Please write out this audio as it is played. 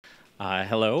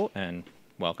Hello and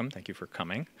welcome. Thank you for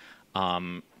coming.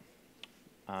 Um,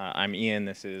 I'm Ian.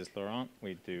 This is Laurent.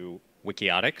 We do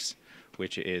Wikiotics,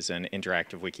 which is an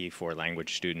interactive wiki for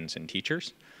language students and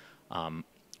teachers.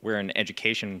 We're an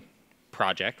education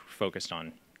project focused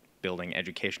on building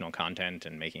educational content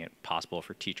and making it possible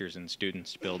for teachers and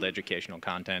students to build educational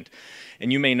content.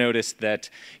 And you may notice that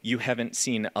you haven't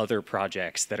seen other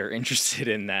projects that are interested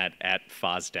in that at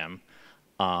FOSDEM.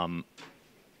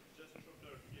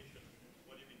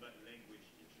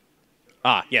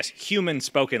 Yes, human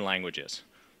spoken languages.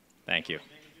 Thank you.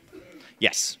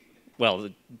 Yes. Well,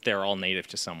 they're all native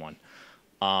to someone.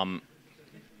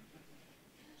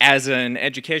 As an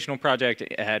educational project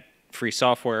at free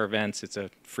software events, it's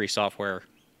a free software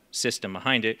system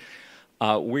behind it.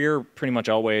 We're pretty much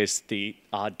always the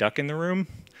odd duck in the room.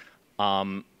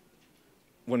 When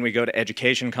we go to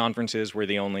education conferences, we're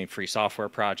the only free software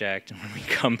project. And when we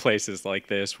come places like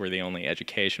this, we're the only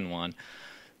education one.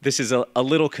 This is a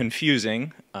little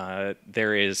confusing.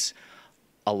 There is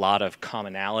a lot of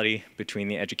commonality between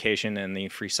the education and the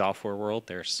free software world.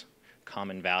 There's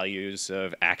common values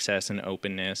of access and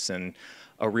openness and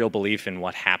a real belief in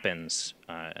what happens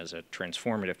as a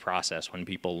transformative process when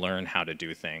people learn how to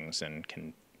do things and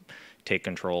can take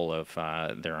control of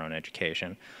their own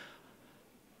education.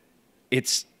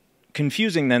 It's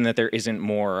confusing then that there isn't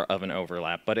more of an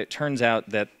overlap, but it turns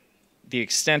out that the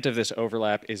extent of this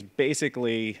overlap is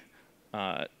basically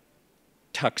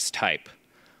tux type.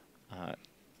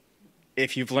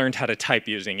 If you've learned how to type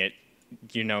using it,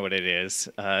 you know what it is.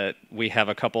 We have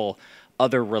a couple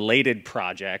other related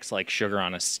projects like Sugar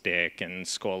on a Stick and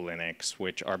Skull Linux,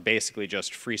 which are basically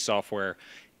just free software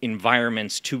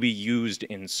environments to be used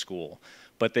in school.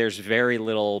 But there's very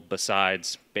little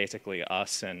besides basically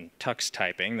us and tux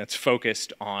typing that's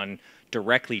focused on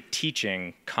directly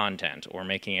teaching content or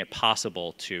making it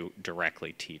possible to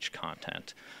directly teach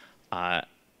content.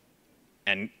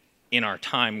 And in our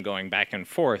time going back and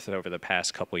forth over the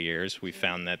past couple years, we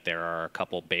found that there are a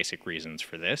couple basic reasons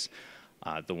for this.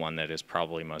 The one that is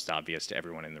probably most obvious to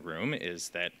everyone in the room is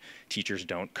that teachers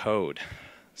don't code.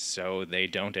 So they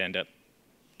don't end up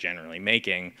generally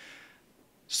making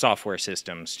software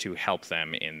systems to help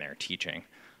them in their teaching.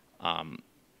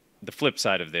 The flip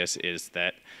side of this is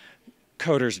that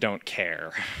coders don't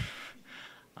care.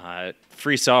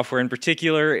 Free software in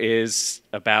particular is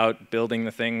about building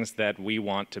the things that we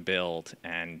want to build,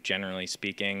 and generally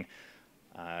speaking,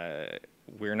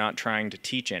 we're not trying to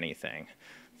teach anything.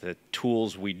 The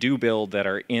tools we do build that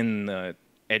are in the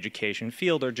education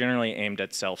field are generally aimed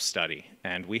at self-study,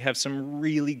 and we have some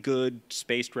really good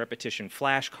spaced repetition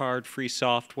flashcard free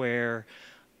software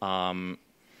and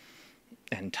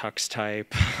tux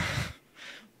type,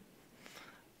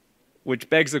 which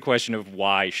begs the question of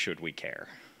why should we care?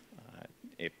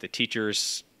 If the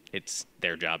teachers, it's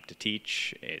their job to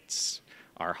teach, it's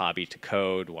our hobby to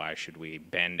code, why should we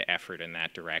bend effort in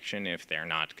that direction if they're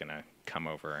not going to come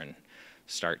over and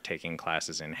start taking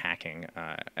classes in hacking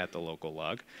at the local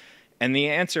lug? And the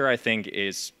answer, I think,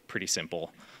 is pretty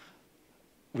simple.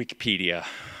 Wikipedia.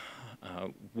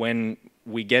 When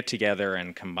we get together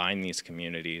and combine these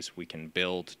communities, we can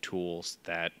build tools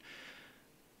that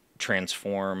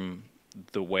transform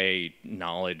the way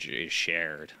knowledge is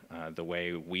shared, the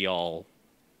way we all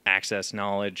access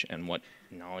knowledge and what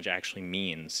knowledge actually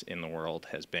means in the world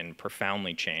has been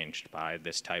profoundly changed by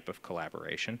this type of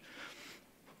collaboration.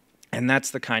 And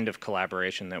that's the kind of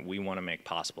collaboration that we want to make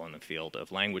possible in the field of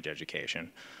language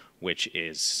education, which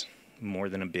is more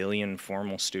than 1 billion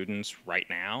formal students right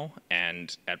now,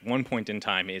 and at one point in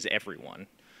time is everyone.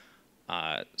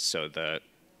 So the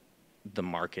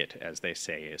market, as they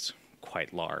say, is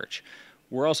quite large.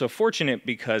 We're also fortunate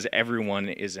because everyone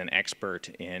is an expert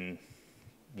in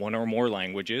one or more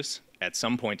languages at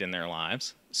some point in their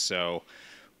lives. So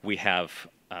we have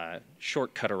a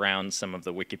shortcut around some of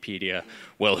the Wikipedia,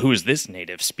 well, who's this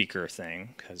native speaker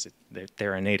thing? Because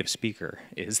they're a native speaker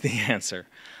is the answer.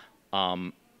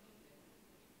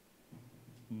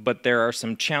 But there are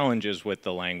some challenges with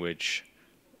the language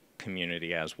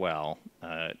community as well.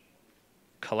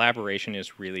 Collaboration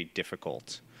is really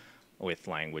difficult with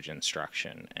language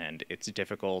instruction, and it's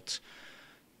difficult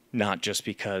not just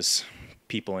because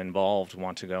people involved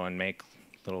want to go and make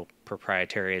little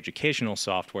proprietary educational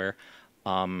software.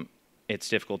 It's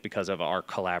difficult because of our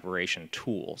collaboration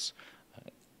tools.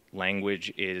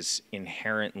 Language is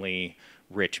inherently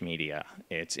rich media.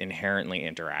 It's inherently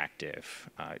interactive.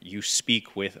 You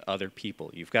speak with other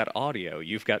people. You've got audio,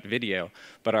 you've got video,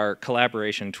 but our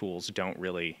collaboration tools don't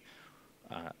really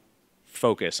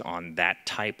focus on that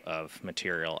type of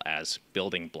material as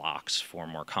building blocks for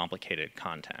more complicated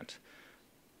content.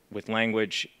 With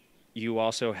language, you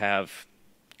also have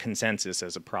consensus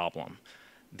as a problem.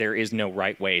 There is no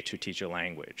right way to teach a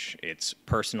language. It's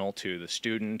personal to the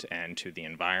student and to the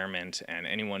environment, and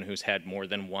anyone who's had more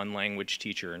than one language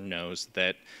teacher knows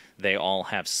that they all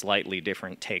have slightly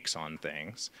different takes on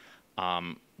things,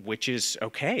 which is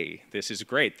okay. This is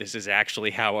great. This is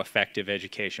actually how effective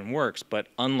education works, but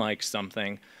unlike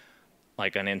something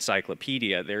like an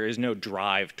encyclopedia, there is no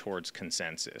drive towards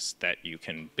consensus that you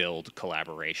can build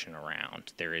collaboration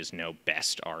around. There is no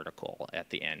best article at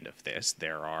the end of this.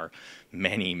 There are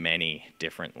many, many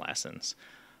different lessons.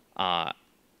 The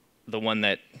one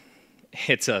that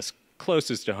hits us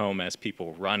closest to home as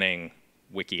people running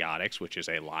Wikiotics, which is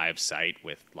a live site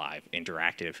with live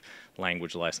interactive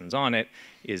language lessons on it,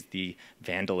 is the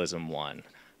vandalism one.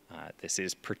 This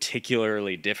is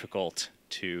particularly difficult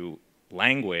to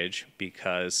language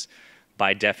because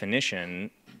by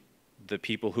definition the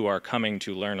people who are coming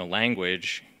to learn a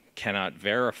language cannot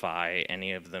verify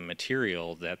any of the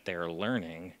material that they're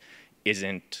learning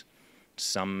isn't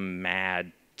some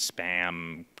mad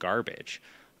spam garbage,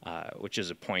 which is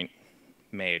a point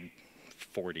made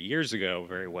 40 years ago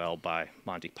very well by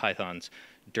Monty Python's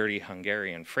Dirty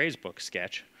Hungarian Phrasebook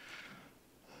sketch.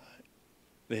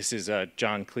 This is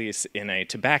John Cleese in a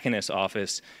tobacconist's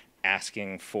office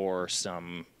asking for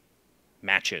some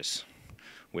matches,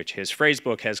 which his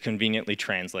phrasebook has conveniently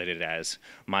translated as,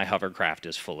 "My hovercraft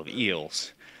is full of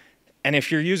eels." And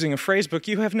if you're using a phrasebook,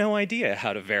 you have no idea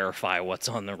how to verify what's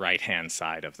on the right-hand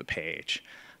side of the page.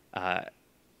 A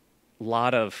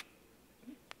lot of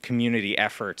community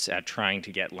efforts at trying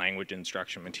to get language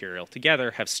instruction material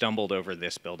together have stumbled over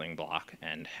this building block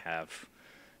and have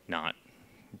not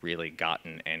really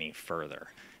gotten any further.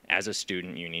 As a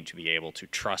student, you need to be able to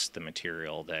trust the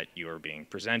material that you are being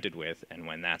presented with, and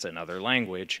when that's another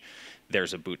language,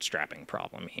 there's a bootstrapping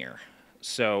problem here.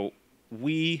 So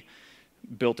we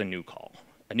built a new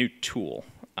tool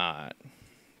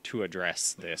to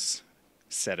address this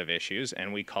set of issues,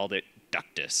 and we called it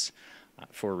Ductus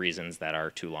for reasons that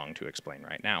are too long to explain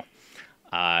right now.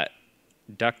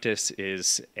 Ductus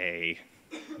is a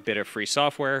bit of free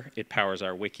software. It powers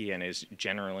our wiki and is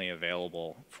generally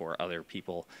available for other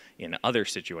people in other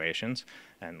situations.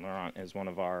 And Laurent is one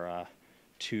of our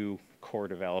two core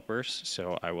developers,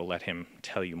 so I will let him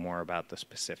tell you more about the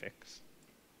specifics.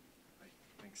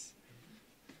 Thanks.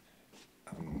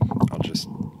 I'll just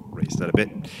raise that a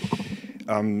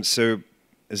bit. So,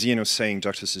 as Ian was saying,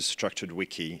 Ductus is a structured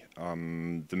wiki.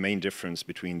 The main difference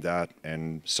between that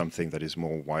and something that is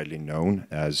more widely known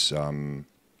as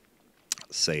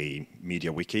say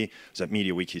MediaWiki, is that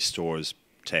MediaWiki stores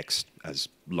text as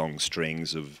long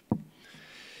strings of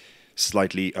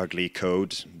slightly ugly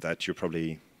code that you're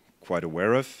probably quite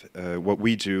aware of. What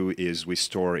we do is we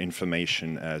store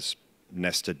information as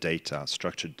nested data,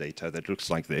 structured data that looks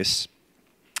like this.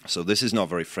 So this is not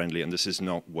very friendly, and this is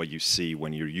not what you see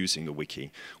when you're using the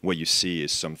wiki. What you see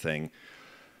is something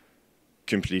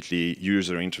completely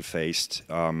user interfaced,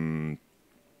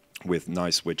 with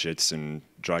nice widgets and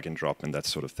drag and drop and that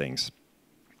sort of things.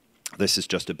 This is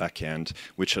just a backend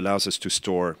which allows us to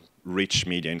store rich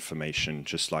media information,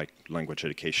 just like language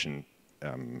education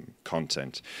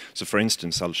content. So for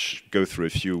instance, I'll go through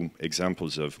a few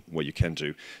examples of what you can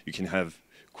do. You can have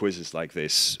quizzes like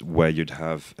this where you'd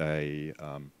have a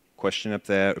question up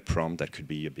there, a prompt that could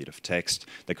be a bit of text.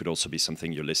 That could also be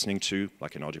something you're listening to,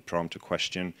 like an audio prompt, a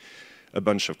question. A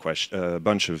bunch of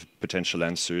potential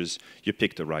answers. You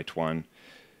pick the right one,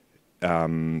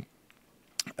 and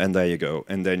there you go.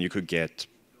 And then you could get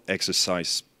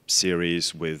exercise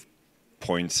series with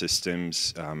point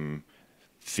systems,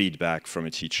 feedback from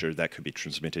a teacher that could be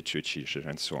transmitted to a teacher,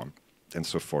 and so on and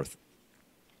so forth.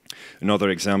 Another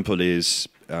example is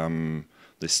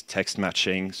this text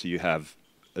matching. So you have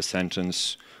a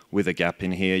sentence with a gap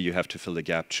in here. You have to fill the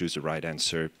gap, choose the right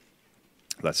answer,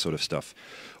 that sort of stuff.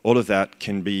 All of that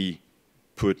can be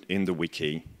put in the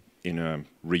wiki in a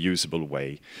reusable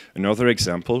way. Another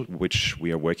example, which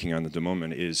we are working on at the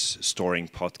moment, is storing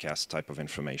podcast type of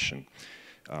information.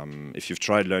 If you've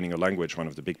tried learning a language, one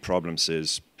of the big problems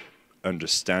is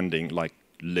understanding, like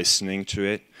listening to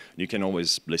it. You can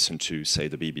always listen to, say,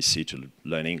 the BBC to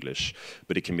learn English,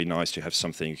 but it can be nice to have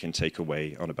something you can take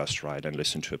away on a bus ride and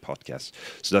listen to a podcast.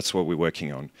 So that's what we're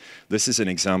working on. This is an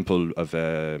example of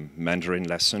a Mandarin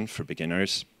lesson for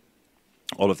beginners.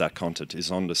 All of that content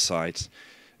is on the site,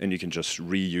 and you can just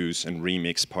reuse and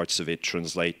remix parts of it,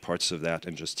 translate parts of that,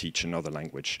 and just teach another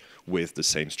language with the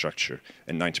same structure,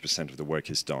 and 90% of the work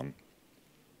is done.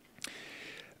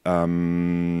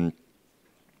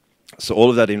 So all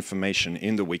of that information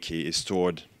in the wiki is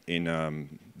stored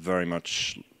in very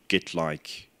much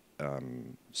Git-like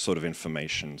sort of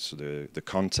information. So the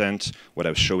content, what I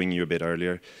was showing you a bit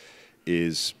earlier,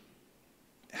 is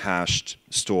hashed,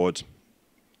 stored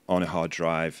on a hard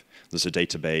drive. There's a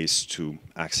database to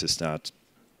access that.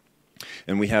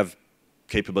 And we have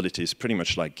capabilities pretty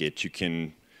much like Git. You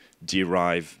can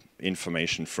derive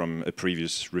information from a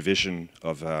previous revision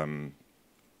of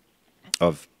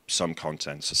some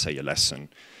content, so say a lesson.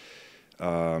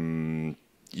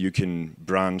 You can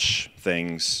branch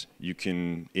things. You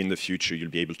can, in the future, you'll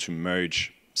be able to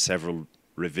merge several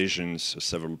revisions or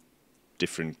several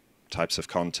different types of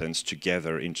contents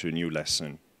together into a new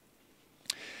lesson.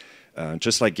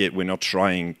 Just like Git, we're not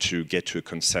trying to get to a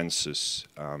consensus.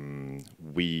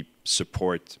 We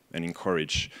support and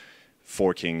encourage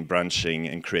forking, branching,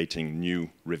 and creating new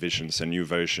revisions and new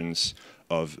versions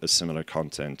of a similar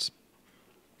content.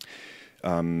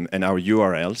 And our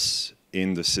URLs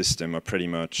in the system are pretty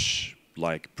much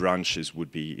like branches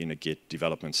would be in a Git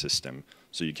development system.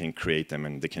 So you can create them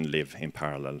and they can live in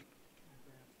parallel.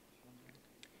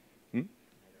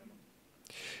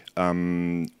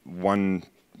 One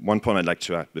point I'd like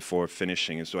to add before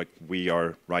finishing is like we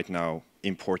are right now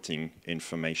importing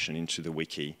information into the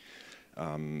wiki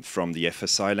from the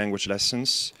FSI language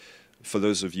lessons. For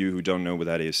those of you who don't know what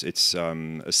that is, it's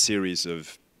a series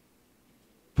of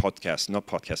podcasts, not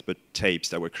podcasts, but tapes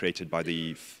that were created by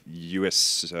the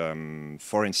US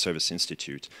Foreign Service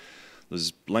Institute.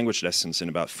 There's language lessons in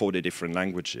about 40 different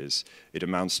languages. It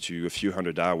amounts to a few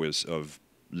hundred hours of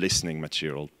listening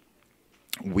material.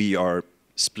 We are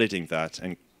splitting that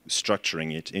and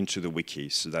structuring it into the wiki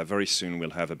so that very soon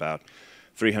we'll have about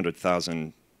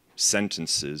 300,000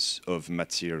 sentences of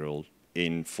material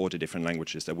in 40 different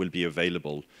languages that will be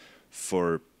available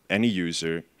for any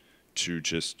user to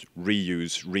just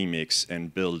reuse, remix,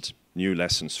 and build new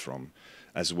lessons from,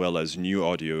 as well as new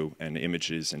audio and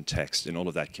images and text, and all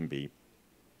of that can be,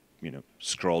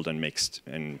 scrolled and mixed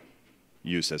and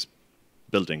used as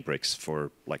building bricks for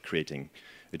like creating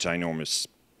a ginormous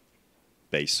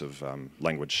base of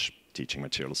language teaching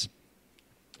materials.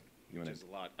 There's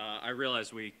a lot. I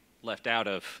realize we left out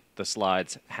of the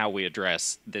slides how we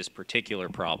address this particular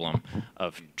problem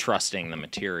of trusting the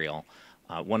material.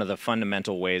 One of the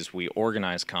fundamental ways we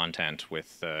organize content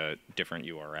with different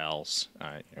URLs,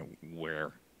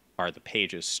 where are the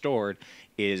pages stored,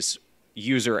 is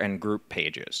user and group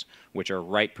pages, which are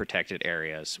right-protected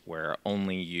areas where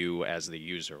only you as the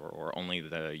user or only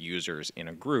the users in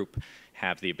a group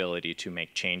have the ability to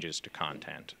make changes to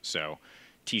content. So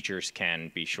teachers can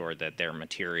be sure that their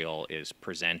material is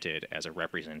presented as a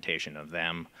representation of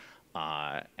them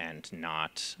and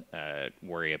not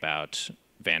worry about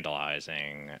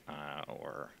vandalizing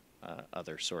or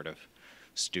other sort of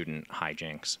student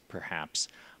hijinks, perhaps.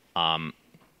 All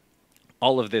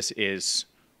of this is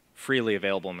freely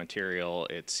available material.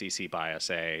 It's CC by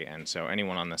SA, and so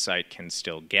anyone on the site can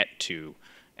still get to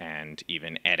and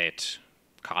even edit,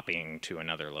 copying to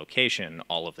another location,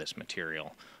 all of this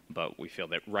material. But we feel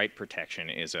that right protection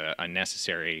is a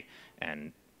necessary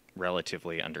and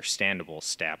relatively understandable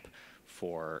step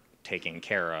for taking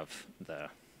care of the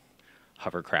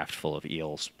hovercraft full of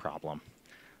eels problem.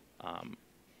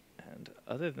 And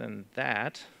other than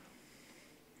that,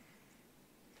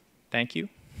 thank you.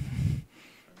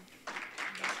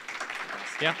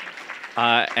 Yeah,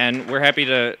 and we're happy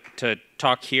to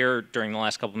talk here during the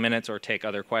last couple minutes or take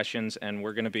other questions, and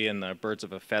we're going to be in the Birds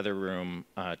of a Feather room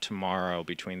tomorrow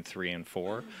between 3 and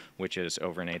 4, which is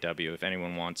over in AW, if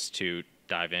anyone wants to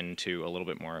dive into a little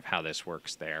bit more of how this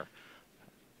works there.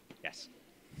 Yes?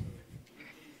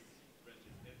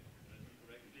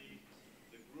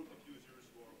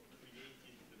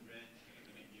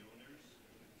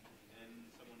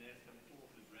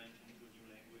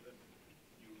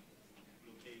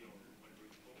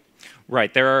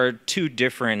 Right, there are two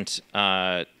different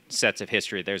sets of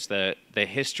history. There's the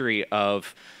history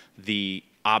of the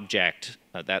object,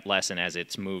 that lesson as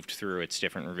it's moved through its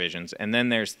different revisions, and then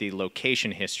there's the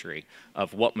location history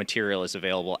of what material is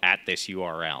available at this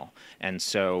URL. And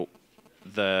so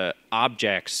the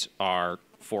objects are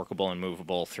forkable and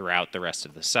movable throughout the rest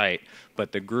of the site,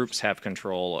 but the groups have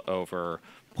control over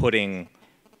putting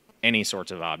any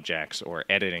sorts of objects or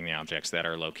editing the objects that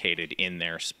are located in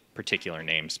their particular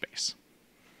namespace.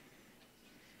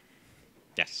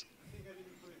 Yes? I think I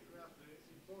didn't fully grasp the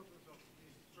importance of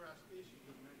this trust issue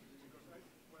you mentioned, because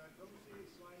what I don't see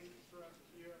is why trust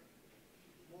here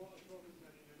more a problem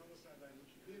than in another side like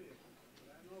Wikipedia.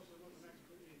 But I'm also not an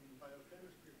expert in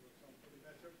biochemistry, for example. If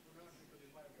I search for an article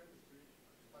in biochemistry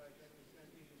and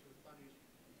English or Spanish,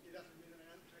 it doesn't mean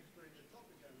that I'm an expert in the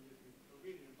topic I'm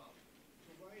reading about.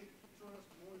 So why is trust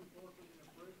more important in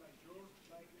a project like yours,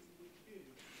 like in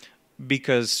Wikipedia?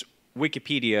 Because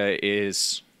Wikipedia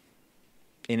is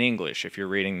in English if you're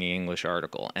reading the English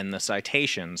article, and the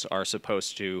citations are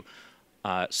supposed to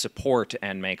support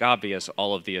and make obvious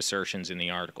all of the assertions in the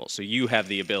article. So you have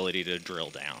the ability to drill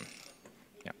down.